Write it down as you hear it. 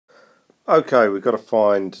Okay, we've got to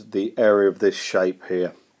find the area of this shape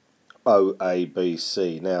here,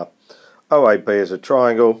 OABC. Now, OAB is a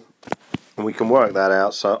triangle, and we can work that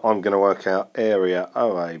out, so I'm going to work out area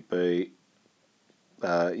OAB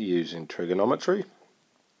using trigonometry.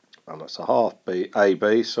 And that's a half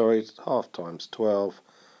AB, sorry, it's half times 12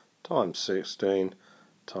 times 16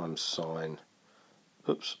 times sine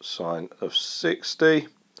of 60.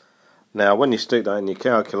 Now when you stick that in your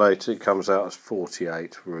calculator, it comes out as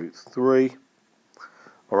 48 root 3.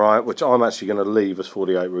 Alright, which I'm actually going to leave as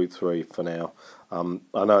 48 root 3 for now.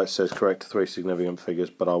 I know it says correct to 3 significant figures,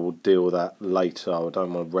 but I will deal with that later. I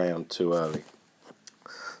don't want to round too early.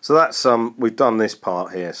 So that's we've done this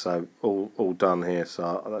part here, so all done here,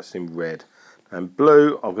 so that's in red. And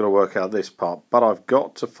blue, I've got to work out this part, but I've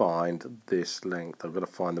got to find this length. I've got to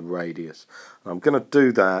find the radius. And I'm going to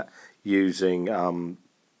do that using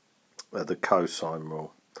the cosine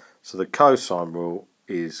rule. So the cosine rule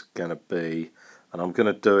is going to be, and I'm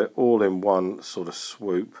going to do it all in one sort of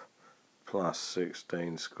swoop, plus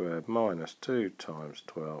 16 squared minus 2 times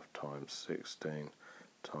 12 times 16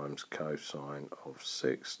 times cosine of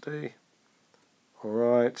 60.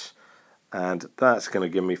 Alright, and that's going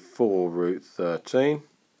to give me 4 root 13.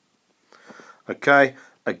 Okay,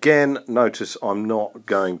 again, notice I'm not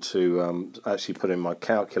going to actually put in my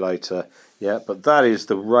calculator yet, but that is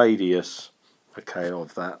the radius, okay,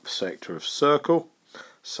 of that sector of circle.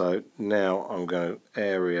 So now I'm going to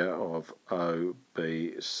area of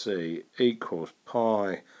OBC equals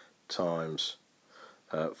pi times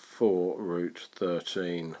 4 root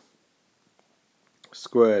 13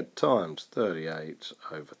 squared times 38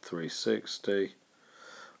 over 360.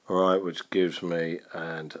 Alright, which gives me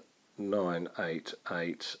and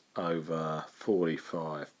 988 over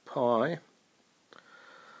 45 pi.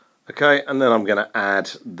 Okay, and then I'm going to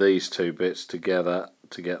add these two bits together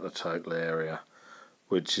to get the total area,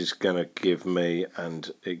 which is going to give me,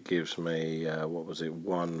 and it gives me, what was it,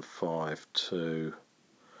 152,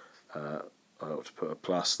 I ought to put a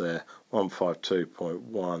plus there,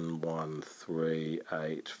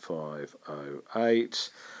 152.11385808,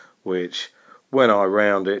 which, when I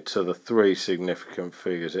round it to the 3 significant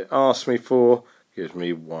figures it asks me for, gives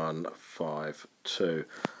me 152.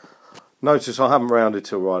 Notice I haven't rounded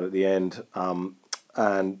till right at the end.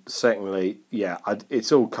 And secondly, yeah,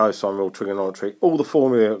 it's all cosine rule trigonometry. All the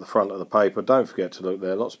formula at the front of the paper, don't forget to look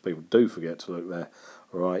there. Lots of people do forget to look there.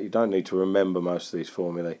 Alright, you don't need to remember most of these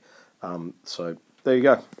formulae. So there you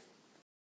go.